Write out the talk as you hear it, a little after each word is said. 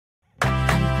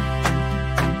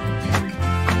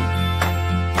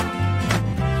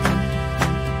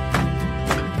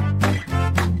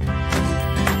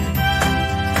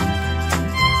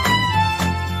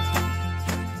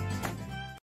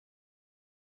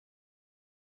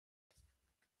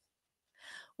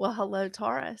Well, hello,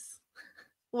 Taurus.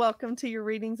 Welcome to your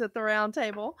readings at the round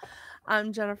table.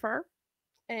 I'm Jennifer,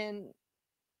 and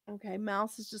okay,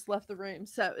 Mouse has just left the room,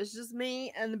 so it's just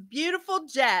me and the beautiful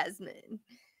Jasmine.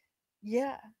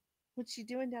 Yeah, what's she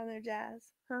doing down there, Jazz?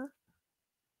 Huh?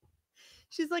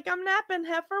 She's like, I'm napping,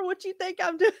 heifer. What you think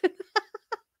I'm doing?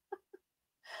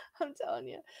 I'm telling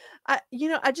you,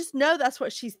 I just know that's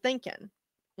what she's thinking.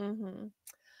 Mm-hmm.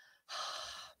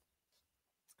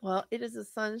 Well, it is a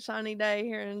sunshiny day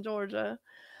here in Georgia.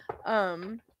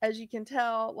 As you can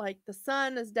tell, like the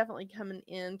sun is definitely coming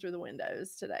in through the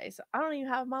windows today. So I don't even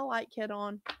have my light kit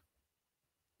on.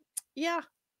 Yeah,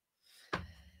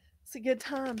 it's a good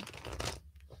time.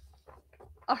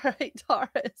 All right,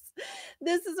 Taurus.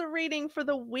 This is a reading for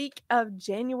the week of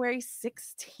January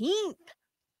 16th.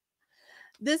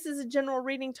 This is a general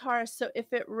reading, Taurus, so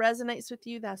if it resonates with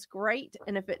you, that's great.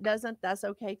 And if it doesn't, that's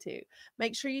okay too.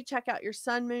 Make sure you check out your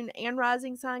sun, moon, and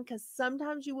rising sign because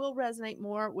sometimes you will resonate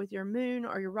more with your moon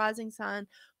or your rising sign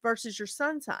versus your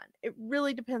sun sign. It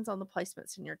really depends on the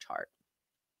placements in your chart.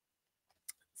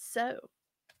 So,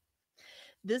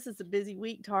 this is a busy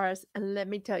week, Taurus, and let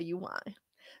me tell you why.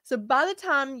 So, by the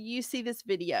time you see this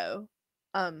video,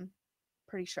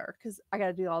 pretty sure because I got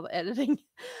to do all the editing.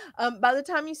 By the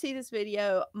time you see this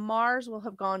video, Mars will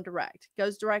have gone direct.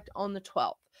 Goes direct on the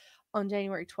 12th, on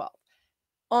January 12th.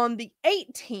 On the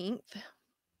 18th,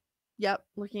 yep,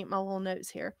 looking at my little notes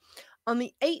here. On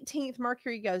the 18th,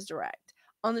 Mercury goes direct.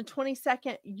 On the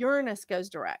 22nd, Uranus goes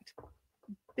direct.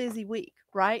 Busy week,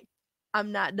 right?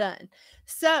 I'm not done.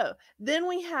 So then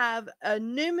we have a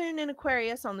new moon in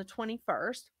Aquarius on the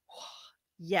 21st.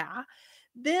 Yeah.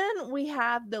 Then we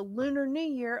have the Lunar New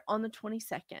Year on the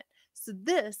 22nd. So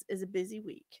this is a busy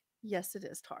week. Yes, it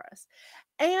is, Taurus.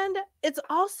 And it's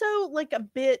also like a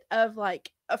bit of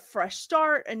like a fresh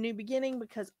start, a new beginning,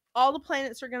 because all the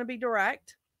planets are going to be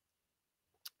direct.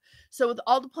 So with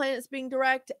all the planets being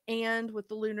direct and with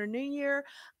the Lunar New Year,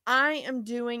 I am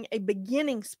doing a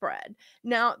beginning spread.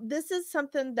 Now, this is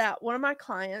something that one of my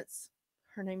clients,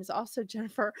 her name is also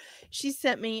Jennifer, she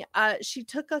sent me, she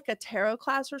took like a tarot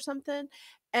class or something.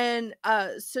 And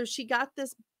so she got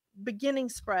this beginning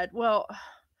spread. Well,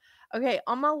 okay,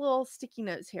 on my little sticky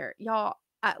notes here, y'all,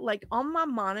 like on my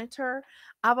monitor,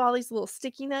 I have all these little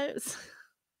sticky notes.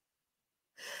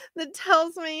 That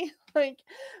tells me like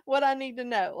what I need to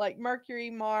know, like Mercury,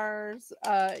 Mars,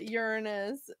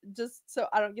 Uranus, just so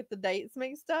I don't get the dates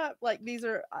mixed up. Like this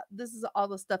is all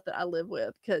the stuff that I live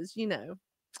with because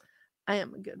I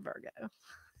am a good Virgo.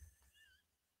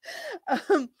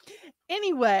 um,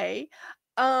 anyway,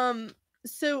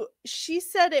 so she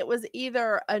said it was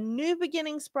either a new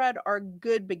beginning spread or a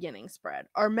good beginning spread,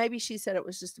 or maybe she said it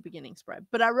was just a beginning spread.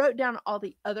 But I wrote down all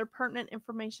the other pertinent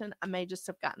information. I may just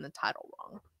have gotten the title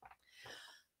wrong.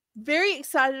 Very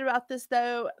excited about this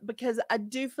though, because I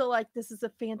do feel like this is a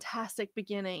fantastic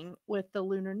beginning with the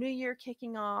Lunar New Year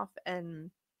kicking off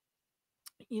and,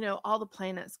 all the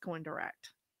planets going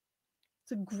direct.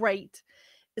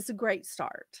 It's a great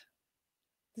start.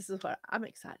 This is what I'm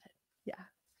excited. Yeah.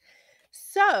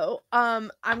 So,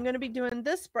 I'm going to be doing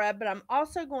this spread, but I'm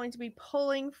also going to be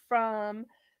pulling from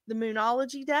the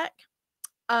Moonology deck.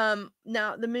 Now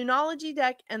the Moonology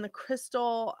deck and the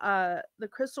crystal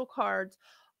cards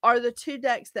are the two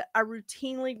decks that I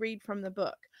routinely read from the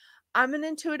book. I'm an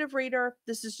intuitive reader.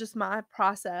 This is just my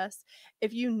process.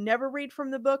 If you never read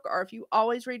from the book or if you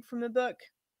always read from the book,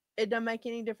 it doesn't make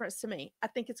any difference to me. I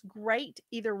think it's great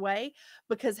either way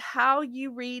because how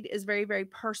you read is very, very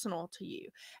personal to you.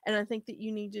 And I think that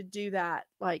you need to do that,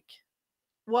 like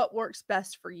what works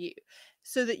best for you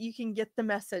so that you can get the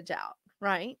message out,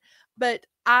 right? But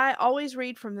I always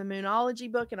read from the Moonology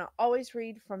book and I always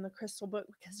read from the Crystal book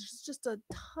because there's just a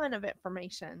ton of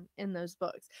information in those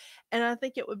books. And I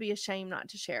think it would be a shame not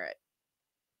to share it.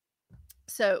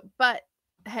 So, but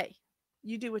hey,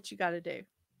 you do what you got to do.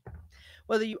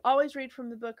 Whether you always read from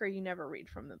the book or you never read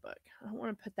from the book. I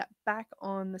want to put that back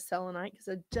on the selenite because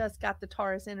I just got the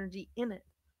Taurus energy in it.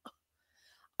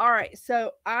 All right,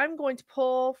 so I'm going to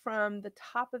pull from the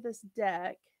top of this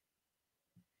deck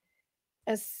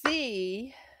and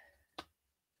see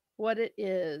what it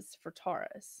is for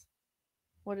Taurus.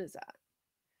 What is that?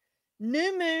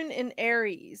 New moon in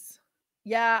Aries.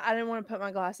 Yeah, I didn't want to put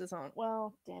my glasses on.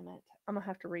 Well, damn it. I'm going to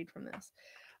have to read from this.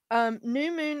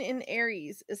 New moon in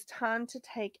Aries is time to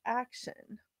take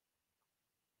action.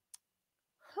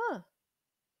 Huh.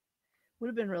 Would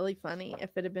have been really funny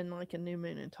if it had been like a new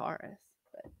moon in Taurus.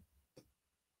 But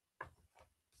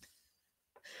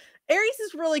Aries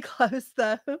is really close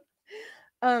though.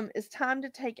 It's time to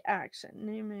take action.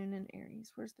 New moon in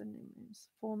Aries. Where's the new moons?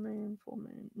 Full moon,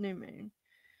 new moon.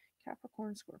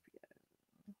 Capricorn, Scorpio.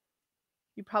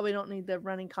 You probably don't need the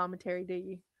running commentary, do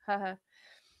you? Haha.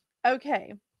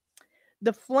 Okay.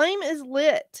 The flame is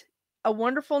lit. A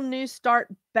wonderful new start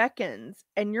beckons,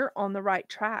 and you're on the right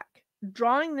track.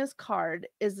 Drawing this card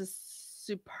is a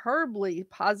superbly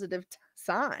positive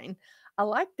sign. I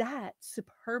like that.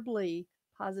 Superbly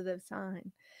positive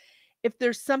sign. If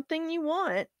there's something you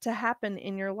want to happen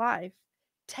in your life,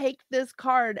 take this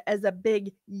card as a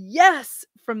big yes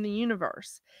from the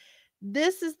universe.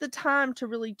 This is the time to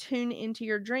really tune into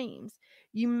your dreams.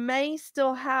 You may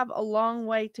still have a long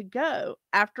way to go.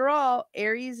 After all,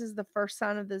 Aries is the first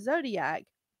sign of the zodiac,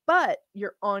 but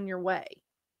you're on your way.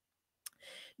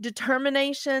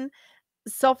 Determination,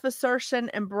 self assertion,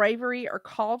 and bravery are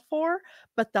called for,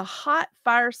 but the hot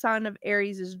fire sign of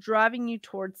Aries is driving you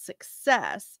towards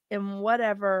success in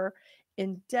whatever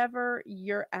endeavor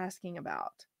you're asking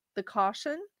about. The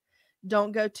caution: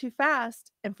 don't go too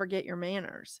fast and forget your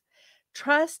manners.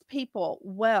 Trust people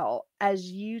well as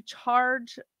you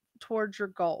charge towards your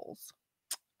goals.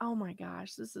 Oh my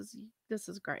gosh, this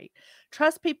is great.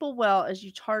 Trust people well as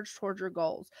you charge towards your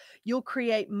goals. You'll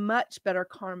create much better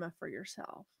karma for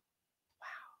yourself.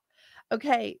 Wow.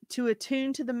 Okay, to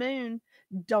attune to the moon,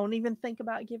 don't even think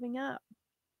about giving up.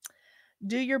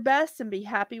 Do your best and be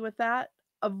happy with that.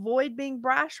 Avoid being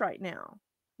brash right now.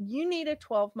 You need a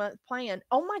 12-month plan.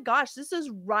 Oh my gosh, this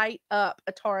is right up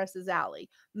a Taurus's alley.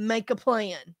 Make a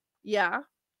plan. Yeah.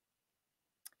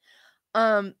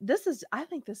 I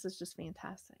think this is just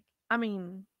fantastic. I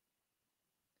mean,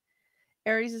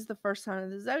 Aries is the first sign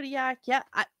of the zodiac. Yeah,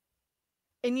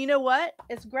 and you know what?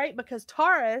 It's great because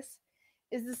Taurus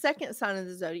is the second sign of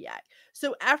the zodiac.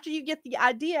 So after you get the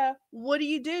idea, what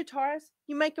do, Taurus?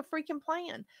 You make a freaking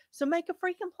plan. So make a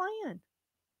freaking plan.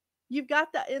 You've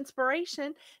got the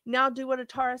inspiration. Now do what a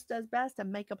Taurus does best and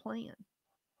make a plan.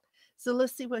 So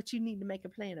let's see what you need to make a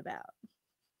plan about.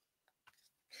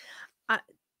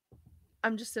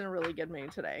 I'm just in a really good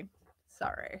mood today.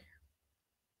 Sorry.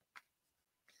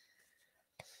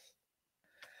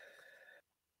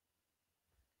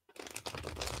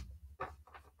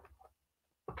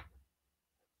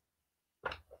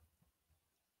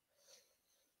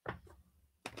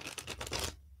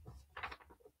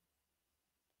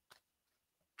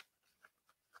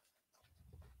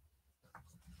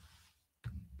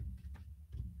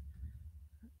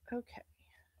 Okay.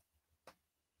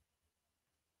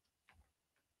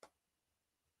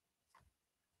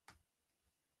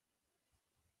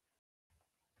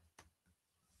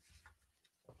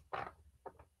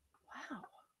 Wow.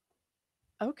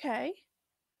 Okay.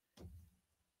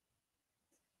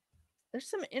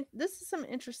 This is some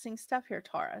interesting stuff here,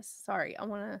 Taurus. Sorry, I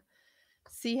want to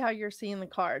see how you're seeing the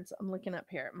cards. I'm looking up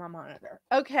here at my monitor.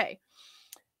 Okay.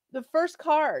 The first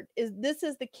card is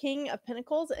the King of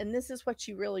Pentacles, and this is what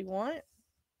you really want.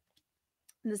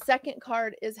 The second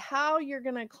card is how you're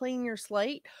going to clean your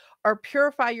slate or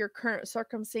purify your current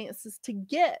circumstances to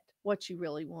get what you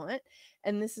really want.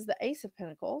 And this is the Ace of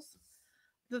Pentacles.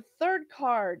 The third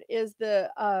card is the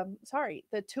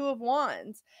Two of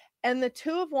Wands. And the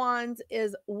Two of Wands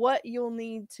is what you'll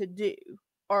need to do,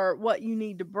 or what you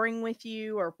need to bring with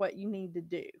you, or what you need to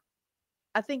do.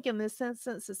 I think in this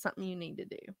instance, it's something you need to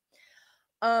do.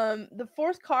 The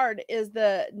fourth card is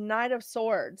the Knight of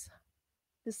Swords.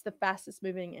 This is the fastest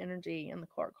moving energy in the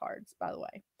court cards, by the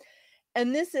way.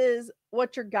 And this is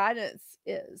what your guidance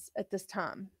is at this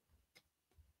time.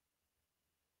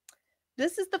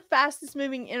 This is the fastest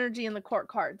moving energy in the court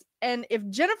cards. And if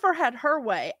Jennifer had her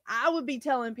way, I would be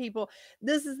telling people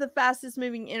this is the fastest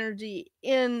moving energy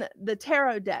in the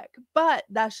tarot deck. But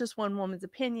that's just one woman's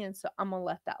opinion, so I'm going to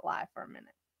let that lie for a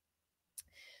minute.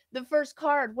 The first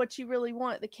card, what you really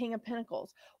want, the King of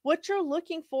Pentacles. What you're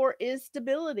looking for is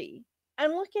stability.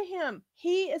 And look at him.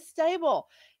 He is stable.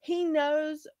 He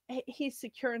knows he's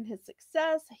secure in his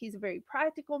success. He's a very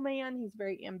practical man. He's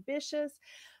very ambitious.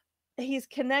 He's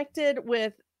connected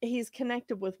with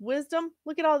wisdom.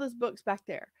 Look at all those books back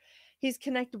there. He's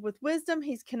connected with wisdom.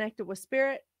 He's connected with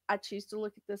spirit. I choose to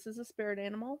look at this as a spirit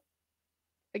animal.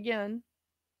 Again,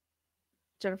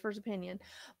 Jennifer's opinion.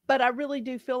 But I really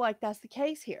do feel like that's the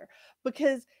case here,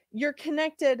 because you're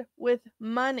connected with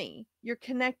money, you're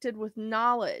connected with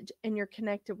knowledge, and you're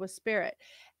connected with spirit.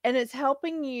 And it's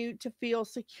helping you to feel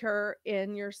secure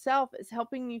in yourself. It's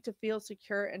helping you to feel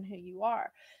secure in who you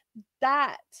are.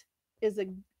 That's a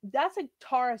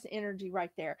Taurus energy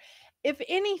right there. If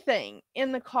anything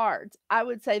in the cards, I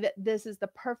would say that this is the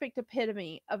perfect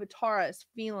epitome of a Taurus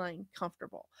feeling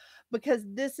comfortable, because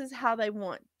this is how they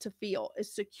want to feel,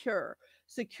 is secure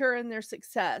in their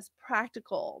success,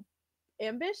 practical,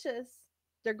 ambitious.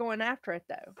 They're going after it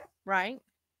though, right?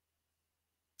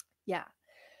 Yeah.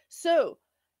 So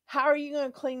How are you going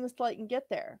to clean the slate and get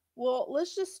there? Well,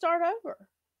 let's just start over.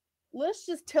 Let's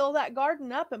just till that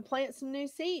garden up and plant some new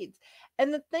seeds.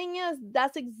 And the thing is,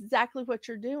 that's exactly what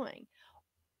you're doing.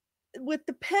 With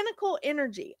the pinnacle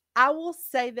energy, I will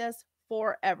say this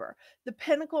forever. The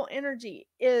pinnacle energy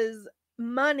is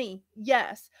money,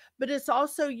 yes, but it's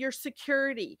also your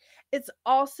security. It's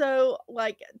also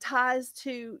like ties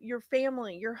to your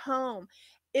family, your home.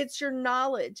 It's your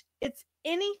knowledge. It's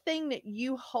anything that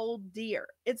you hold dear.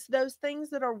 It's those things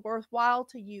that are worthwhile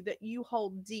to you that you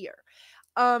hold dear.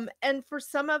 And for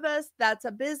some of us, that's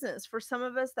a business. For some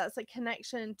of us, that's a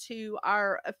connection to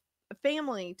our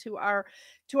family, to our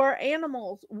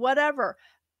animals, whatever.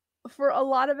 For a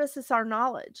lot of us, it's our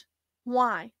knowledge.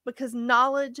 Why? Because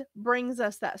knowledge brings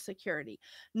us that security.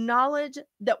 Knowledge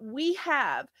that we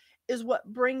have is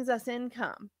what brings us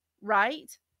income,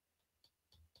 right?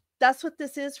 That's what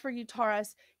this is for you,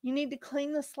 Taurus. You need to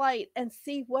clean the slate and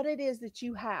see what it is that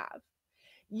you have.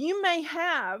 You may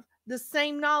have the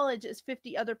same knowledge as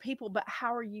 50 other people, but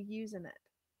how are you using it?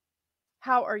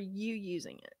 How are you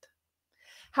using it?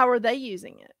 How are they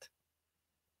using it?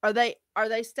 Are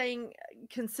they staying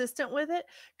consistent with it?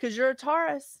 Because you're a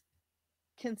Taurus,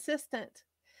 consistent.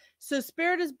 So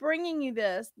Spirit is bringing you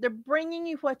this. They're bringing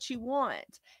you what you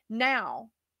want. Now,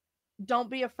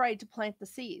 don't be afraid to plant the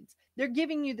seeds. They're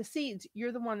giving you the seeds.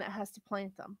 You're the one that has to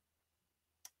plant them.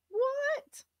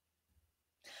 What?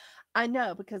 I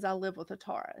know, because I live with a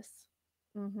Taurus.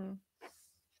 Mm-hmm.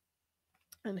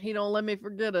 And he don't let me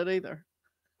forget it either.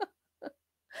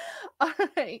 All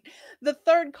right. The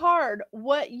third card,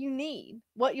 what you need,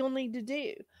 what you'll need to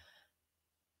do.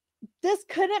 This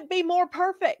couldn't be more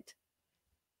perfect.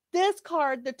 This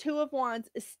card, the Two of Wands,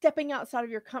 is stepping outside of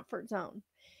your comfort zone.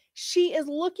 She is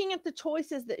looking at the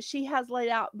choices that she has laid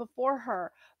out before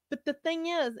her. But the thing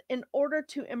is, in order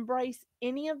to embrace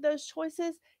any of those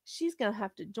choices, she's going to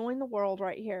have to join the world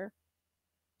right here.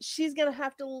 She's going to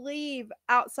have to leave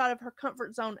outside of her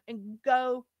comfort zone and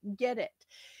go get it.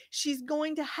 She's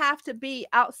going to have to be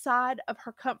outside of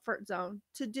her comfort zone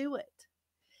to do it.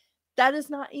 That is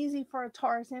not easy for a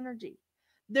Taurus energy.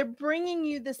 They're bringing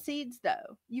you the seeds,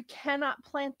 though. You cannot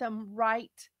plant them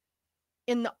right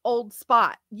in the old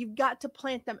spot. You've got to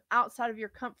plant them outside of your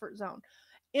comfort zone,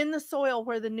 in the soil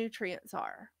where the nutrients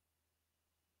are.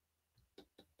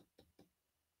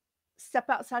 Step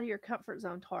outside of your comfort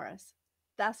zone, Taurus.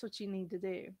 That's what you need to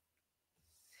do.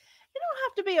 It don't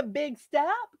have to be a big step.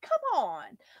 Come on.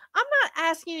 I'm not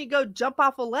asking you to go jump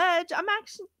off a ledge. I'm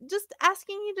actually just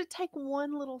asking you to take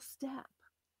one little step.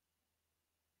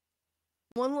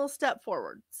 One little step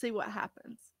forward. See what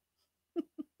happens.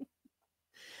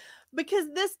 Because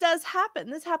this does happen.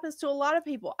 This happens to a lot of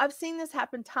people. I've seen this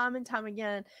happen time and time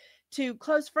again to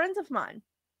close friends of mine,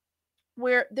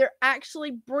 where they're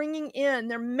actually bringing in,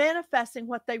 they're manifesting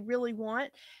what they really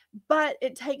want, but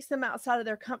it takes them outside of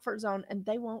their comfort zone and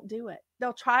they won't do it.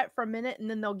 They'll try it for a minute and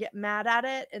then they'll get mad at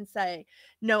it and say,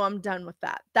 no, I'm done with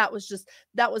that. That was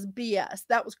BS.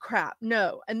 That was crap.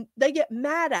 No. And they get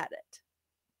mad at it.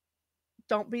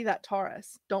 Don't be that,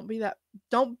 Taurus. Don't be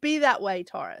that way,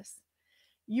 Taurus.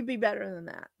 You be better than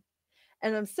that.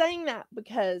 And I'm saying that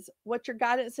because what your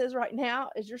guidance is right now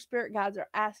is your spirit guides are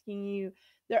asking you,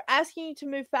 they're asking you to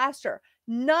move faster,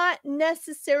 not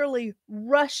necessarily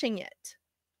rushing it.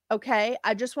 Okay?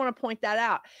 I just want to point that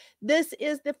out. This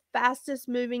is the fastest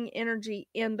moving energy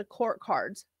in the court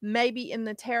cards, maybe in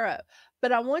the tarot.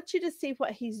 But I want you to see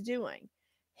what he's doing.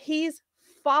 He's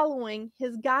following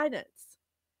his guidance.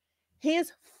 He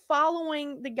is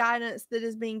following the guidance that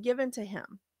is being given to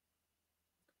him.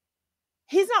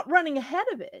 He's not running ahead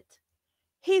of it.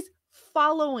 He's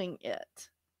following it.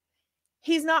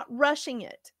 He's not rushing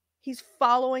it. He's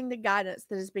following the guidance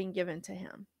that is being given to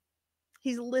him.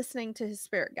 He's listening to his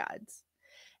spirit guides.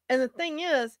 And the thing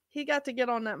is, he got to get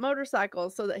on that motorcycle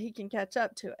so that he can catch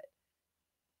up to it.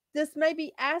 This may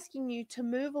be asking you to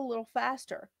move a little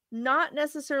faster, not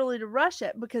necessarily to rush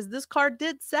it, because this card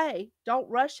did say, don't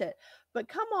rush it. But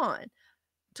come on,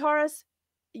 Taurus,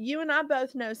 you and I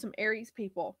both know some Aries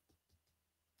people.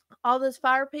 All those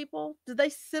fire people, do they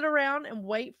sit around and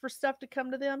wait for stuff to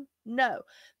come to them? No.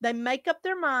 They make up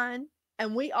their mind,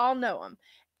 and we all know them.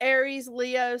 Aries,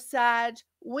 Leo, Sag,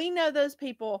 we know those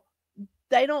people.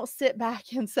 They don't sit back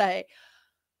and say,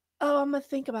 oh, I'm going to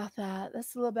think about that.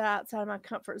 That's a little bit outside of my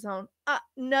comfort zone.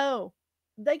 No.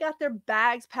 They got their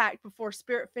bags packed before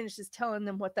Spirit finishes telling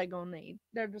them what they're going to need.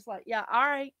 They're just like, yeah, all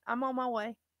right, I'm on my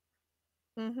way.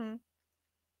 I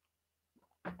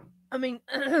mean,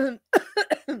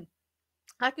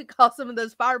 I could call some of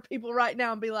those fire people right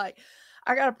now and be like,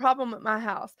 I got a problem at my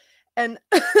house. And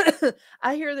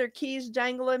I hear their keys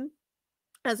jangling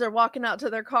as they're walking out to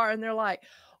their car, and they're like,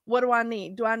 what do I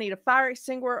need? Do I need a fire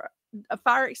extinguisher,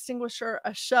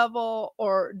 a shovel,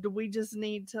 or do we just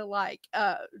need to like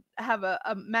have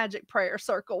a magic prayer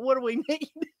circle? What do we need?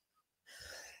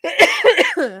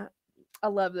 I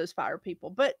love those fire people,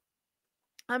 but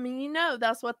I mean,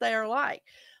 that's what they are like.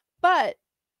 But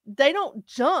they don't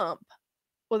jump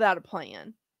without a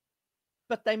plan,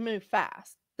 but they move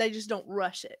fast. They just don't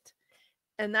rush it.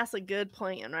 And that's a good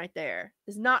plan right there,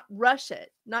 is not rush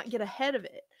it, not get ahead of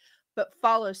it, but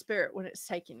follow spirit when it's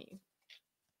taking you.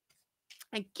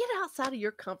 And get outside of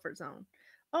your comfort zone.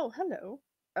 Oh, hello.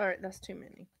 All right, that's too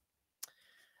many.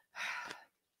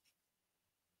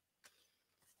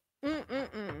 I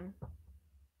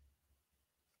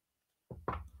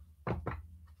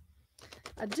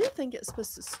do think it's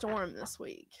supposed to storm this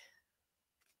week.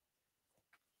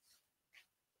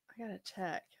 I gotta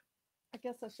check. I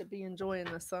guess I should be enjoying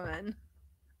the sun.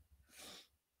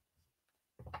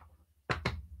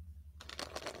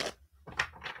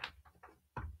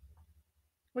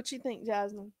 What you think,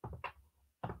 Jasmine?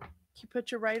 Can you put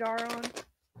your radar on?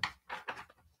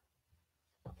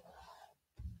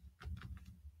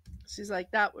 She's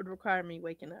like, that would require me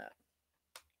waking up.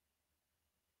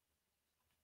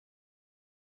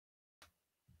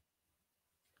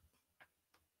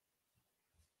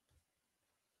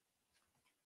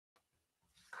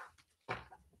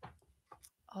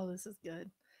 Oh, this is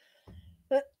good.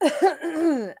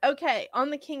 Okay, on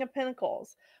the King of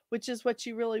Pentacles, which is what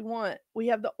you really want, we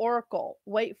have the Oracle.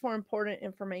 Wait for important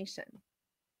information.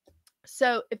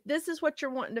 So if this is what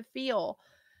you're wanting to feel,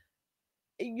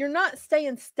 you're not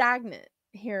staying stagnant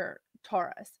here,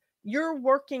 Taurus. You're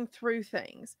working through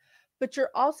things, but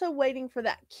you're also waiting for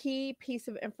that key piece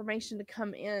of information to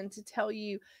come in to tell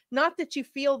you, not that you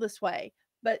feel this way,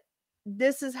 but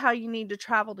this is how you need to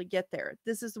travel to get there.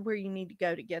 This is where you need to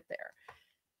go to get there.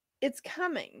 It's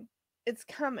coming. It's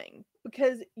coming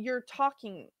because you're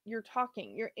talking, you're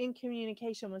in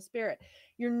communication with spirit.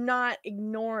 You're not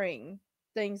ignoring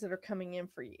things that are coming in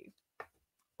for you,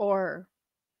 or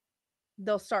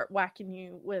they'll start whacking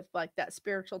you with like that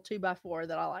spiritual 2x4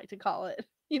 that I like to call it,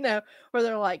 where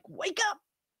they're like, wake up,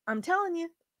 I'm telling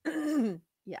you.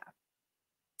 Yeah.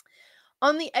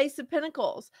 On the Ace of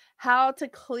Pentacles, how to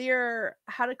clear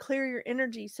your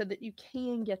energy so that you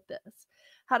can get this.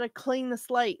 How to clean the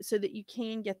slate so that you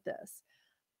can get this.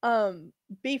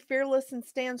 Be fearless and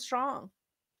stand strong.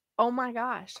 Oh my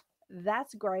gosh,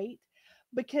 that's great,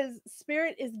 because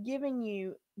spirit is giving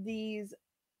you these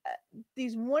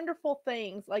wonderful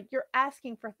things. Like, you're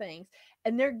asking for things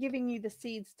and they're giving you the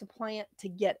seeds to plant to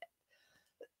get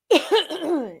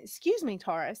it. Excuse me,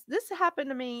 Taurus. This happened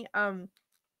to me.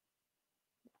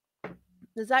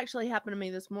 This actually happened to me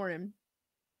this morning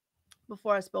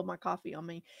before I spilled my coffee on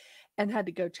me and had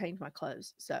to go change my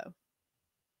clothes. So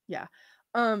yeah.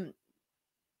 But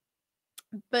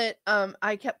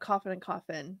I kept coughing and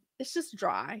coughing. It's just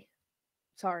dry.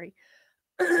 Sorry.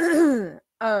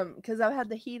 Because I've had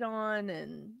the heat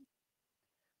on,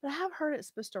 but I have heard it's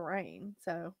supposed to rain,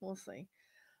 so we'll see.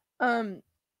 But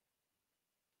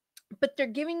they're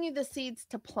giving you the seeds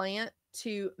to plant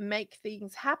to make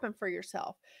things happen for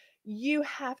yourself. You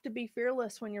have to be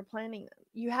fearless when you're planting them.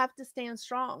 You have to stand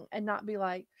strong and not be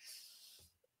like,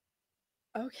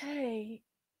 okay,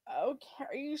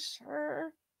 are you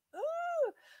sure?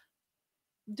 Ooh.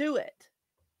 Do it.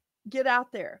 Get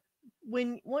out there.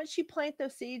 Once you plant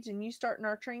those seeds and you start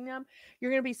nurturing them,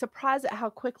 you're going to be surprised at how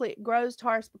quickly it grows,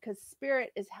 Taurus, because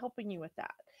spirit is helping you with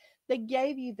that. They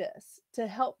gave you this to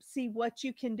help see what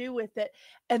you can do with it,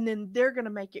 and then they're going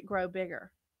to make it grow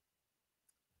bigger.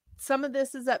 Some of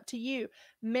this is up to you.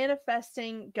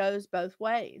 Manifesting goes both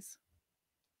ways.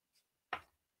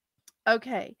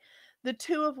 Okay, the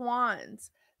Two of Wands.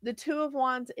 The Two of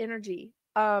Wands energy.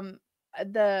 What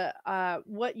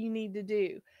you need to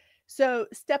do. So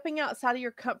stepping outside of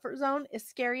your comfort zone is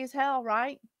scary as hell,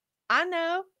 right? I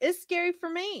know, it's scary for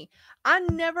me. I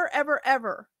never, ever,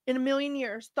 ever in a million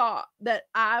years thought that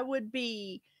I would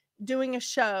be doing a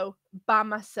show by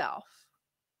myself.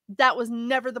 That was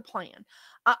never the plan.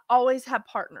 I always had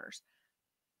partners.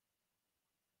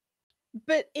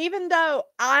 But even though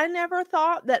I never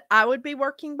thought that I would be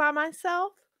working by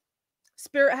myself,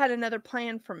 Spirit had another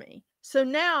plan for me. So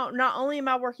now, not only am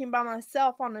I working by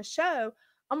myself on a show,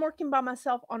 I'm working by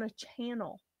myself on a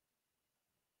channel.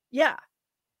 Yeah.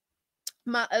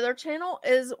 My other channel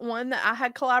is one that I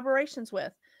had collaborations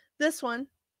with. This one,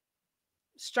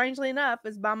 strangely enough,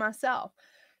 is by myself.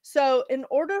 So in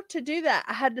order to do that,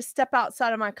 I had to step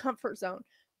outside of my comfort zone.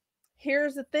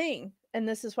 Here's the thing, and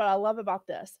this is what I love about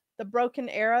this. The broken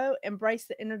arrow, embrace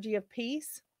the energy of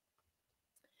peace.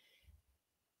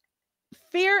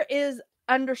 Fear is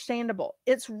understandable.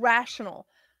 It's rational.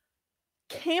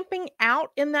 Camping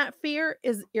out in that fear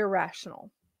is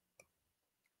irrational.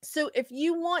 So if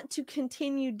you want to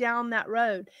continue down that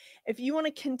road, if you want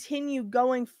to continue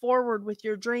going forward with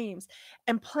your dreams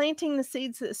and planting the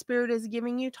seeds that the Spirit is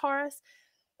giving you, Taurus,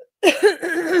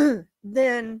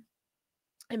 then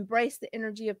embrace the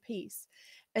energy of peace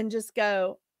and just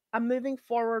go, I'm moving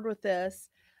forward with this.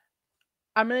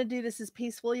 I'm going to do this as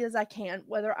peacefully as I can,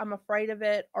 whether I'm afraid of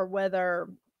it or whether,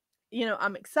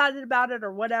 I'm excited about it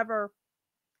or whatever.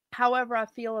 However I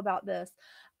feel about this,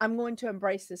 I'm going to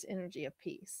embrace this energy of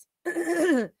peace.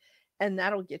 And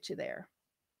that'll get you there.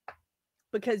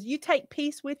 Because you take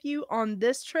peace with you on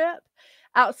this trip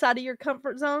outside of your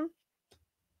comfort zone,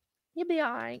 you'll be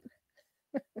all right.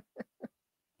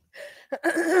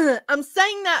 I'm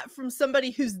saying that from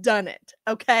somebody who's done it,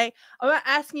 okay? I'm not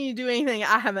asking you to do anything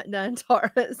I haven't done,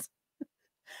 Taurus.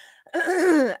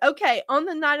 Okay, on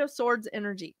the Knight of Swords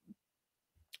energy,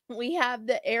 we have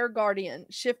the Air Guardian,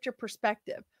 shift your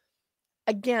perspective.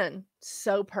 Again,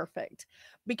 so perfect.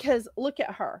 Because look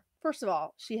at her. First of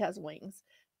all, she has wings.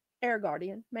 Air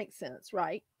Guardian, makes sense,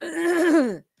 right?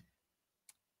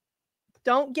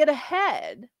 Don't get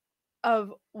ahead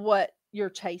of what you're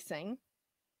chasing,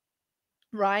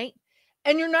 right?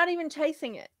 And you're not even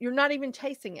chasing it. You're not even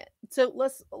chasing it. So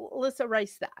let's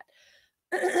erase that.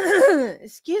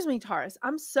 Excuse me, Taurus.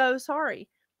 I'm so sorry.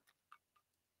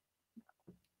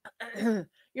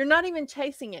 You're not even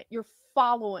chasing it. You're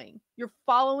following. You're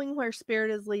following where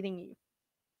Spirit is leading you.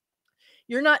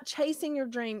 You're not chasing your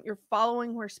dream. You're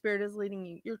following where Spirit is leading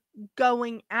you. You're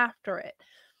going after it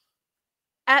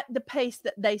at the pace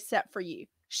that they set for you.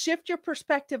 Shift your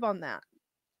perspective on that.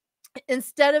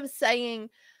 Instead of saying,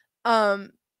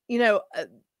 I'm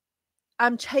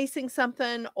chasing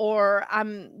something, or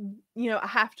I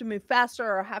have to move faster,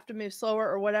 or I have to move slower,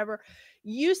 or whatever.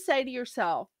 You say to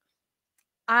yourself,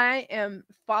 I am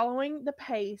following the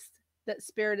pace that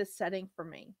Spirit is setting for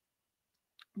me.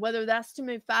 Whether that's to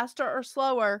move faster or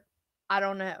slower, I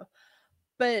don't know.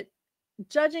 But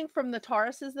judging from the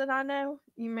Tauruses that I know,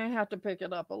 you may have to pick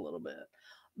it up a little bit.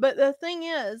 But the thing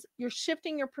is, you're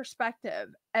shifting your perspective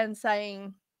and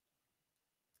saying,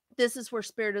 this is where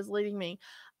Spirit is leading me.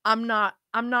 I'm not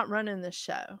running this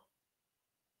show.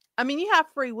 I mean, you have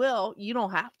free will. You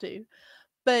don't have to.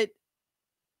 But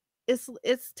it's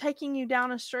taking you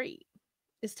down a street.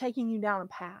 It's taking you down a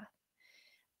path.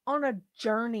 On a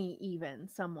journey, even,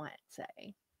 some might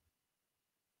say.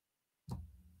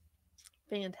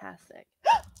 Fantastic.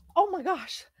 Oh my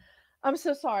gosh. I'm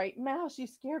so sorry. Mouse, you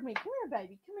scared me. Come here,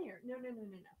 baby. Come here. No.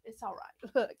 It's all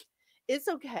right. Look. It's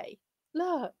okay.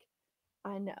 Look.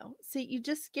 I know. See, you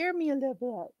just scared me a little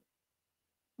bit.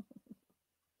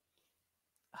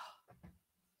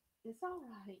 It's all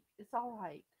right. It's all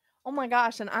right. Oh my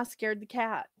gosh, and I scared the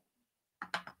cat.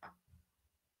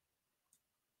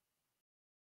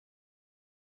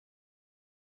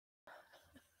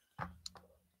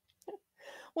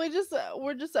 We're just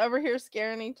over here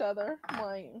scaring each other.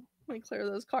 Like, let me clear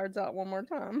those cards out one more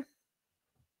time.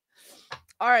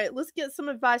 All right, let's get some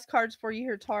advice cards for you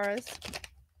here, Taurus.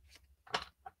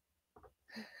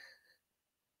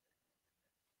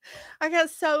 I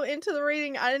got so into the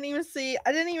reading, I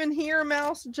didn't even hear a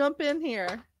mouse jump in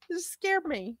here. It just scared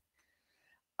me.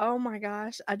 Oh my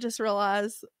gosh, I just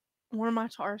realized one of my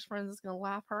Taurus friends is going to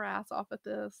laugh her ass off at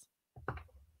this.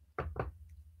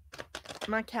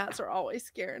 My cats are always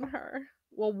scaring her.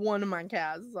 Well, one of my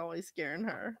cats is always scaring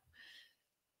her.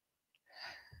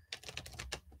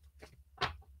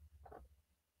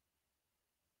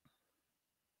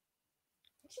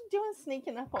 What you doing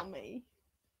sneaking up on me?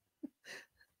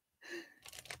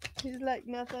 He's like,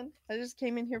 nothing. I just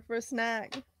came in here for a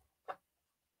snack.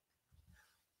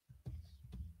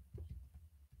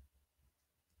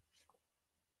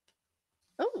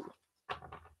 Oh,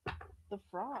 the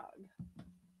frog.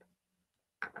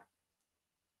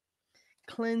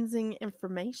 Cleansing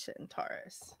information,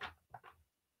 Taurus.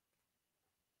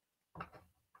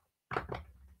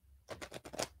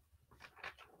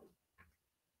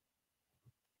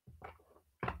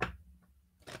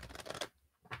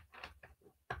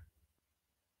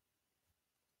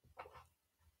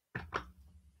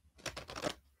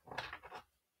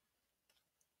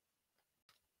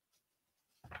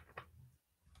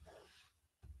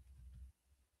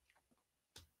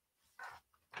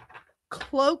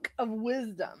 Cloak of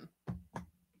wisdom.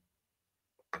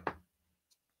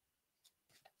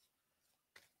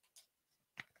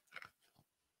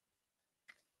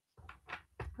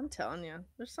 I'm telling you,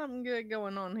 there's something good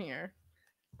going on here.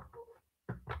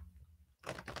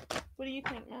 What do you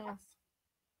think, Mouse?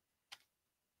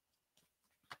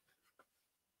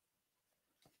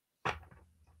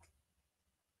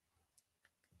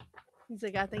 He's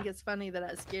like, I think it's funny that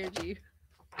I scared you.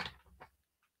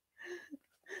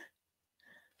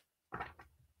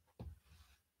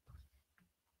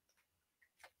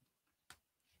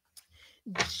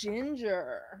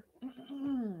 Ginger.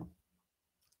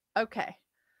 Okay.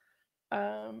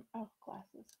 Oh,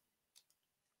 glasses.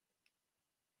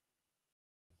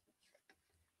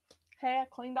 Hey, I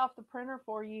cleaned off the printer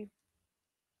for you.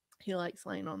 He likes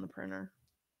laying on the printer.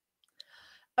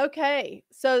 Okay,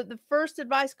 so the first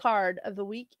advice card of the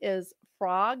week is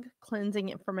Frog, Cleansing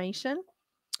Information.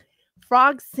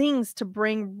 Frog sings to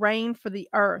bring rain for the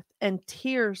earth and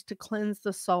tears to cleanse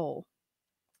the soul.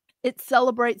 It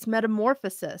celebrates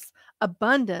metamorphosis,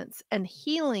 abundance, and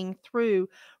healing through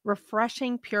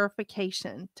refreshing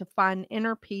purification to find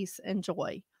inner peace and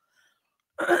joy.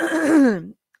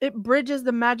 It bridges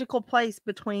the magical place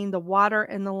between the water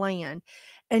and the land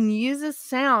and uses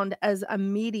sound as a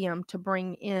medium to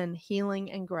bring in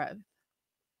healing and growth.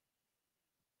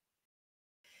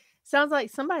 Sounds like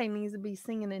somebody needs to be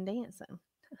singing and dancing.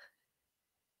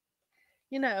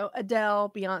 You know,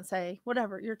 Adele, Beyonce,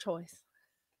 whatever, your choice.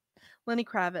 Lenny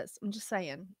Kravitz, I'm just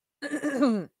saying.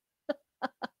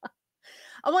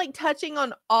 I'm like touching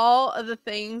on all of the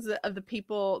things of the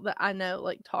people that I know,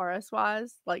 like Taurus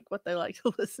wise, like what they like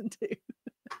to listen to.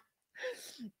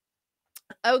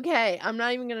 Okay, I'm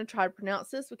not even going to try to pronounce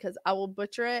this because I will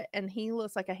butcher it, and he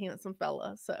looks like a handsome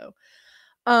fella. So,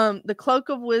 the Cloak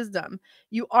of Wisdom.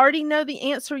 You already know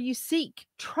the answer you seek.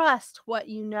 Trust what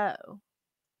you know.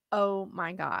 Oh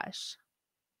my gosh.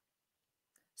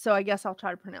 So I guess I'll try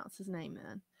to pronounce his name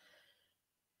then.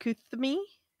 Kuthmi.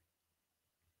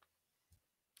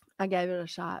 I gave it a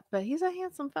shot, but he's a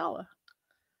handsome fella.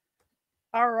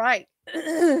 All right.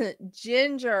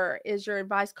 Ginger is your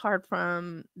advice card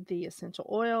from the essential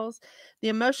oils. The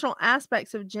emotional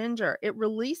aspects of ginger. It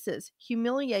releases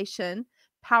humiliation,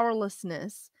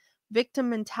 powerlessness,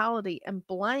 victim mentality, and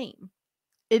blame.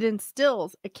 It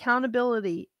instills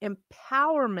accountability,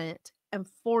 empowerment, and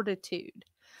fortitude.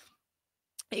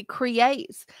 It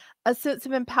creates a sense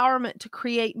of empowerment to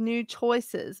create new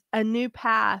choices, a new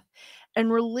path, and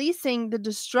releasing the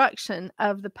destruction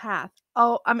of the path.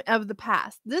 Of the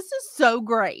past. This is so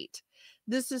great.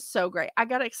 This is so great. I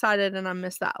got excited and I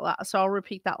missed that last, so I'll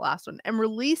repeat that last one. And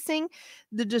releasing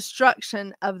the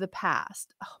destruction of the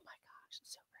past. Oh my gosh,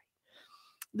 it's so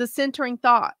great. The centering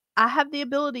thought. I have the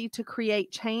ability to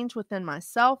create change within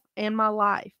myself and my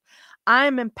life. I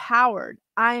am empowered.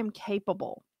 I am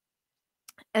capable.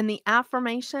 And the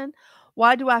affirmation,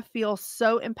 why do I feel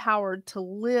so empowered to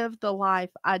live the life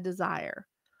I desire?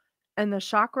 And the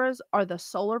chakras are the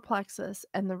solar plexus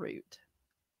and the root.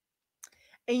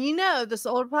 And you know, the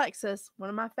solar plexus, one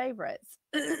of my favorites,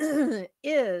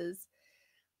 is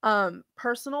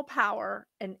personal power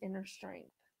and inner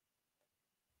strength.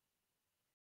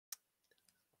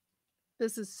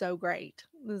 This is so great.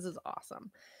 This is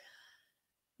awesome.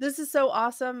 This is so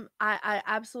awesome. I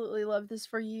absolutely love this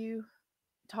for you,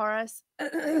 Taurus.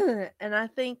 And I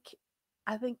think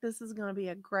this is going to be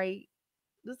a great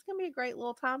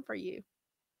little time for you.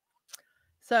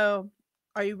 So,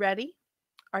 are you ready?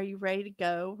 Are you ready to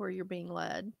go where you're being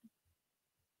led?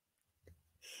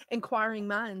 Inquiring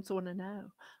minds want to know.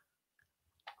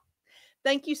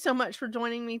 Thank you so much for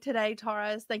joining me today,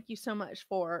 Taurus. Thank you so much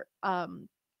for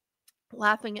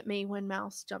laughing at me when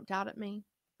Mouse jumped out at me.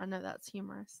 I know that's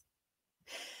humorous.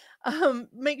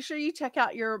 Make sure you check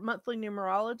out your monthly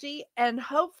numerology, and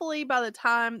hopefully by the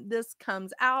time this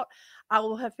comes out, I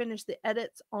will have finished the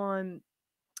edits on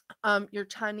your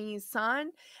Chinese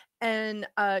sign, and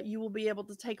you will be able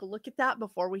to take a look at that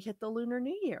before we hit the Lunar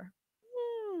New Year.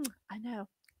 I know,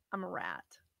 I'm a rat.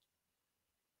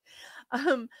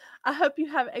 I hope you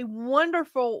have a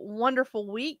wonderful,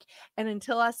 wonderful week, and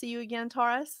until I see you again,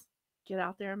 Taurus, get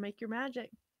out there and make your magic.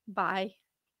 Bye.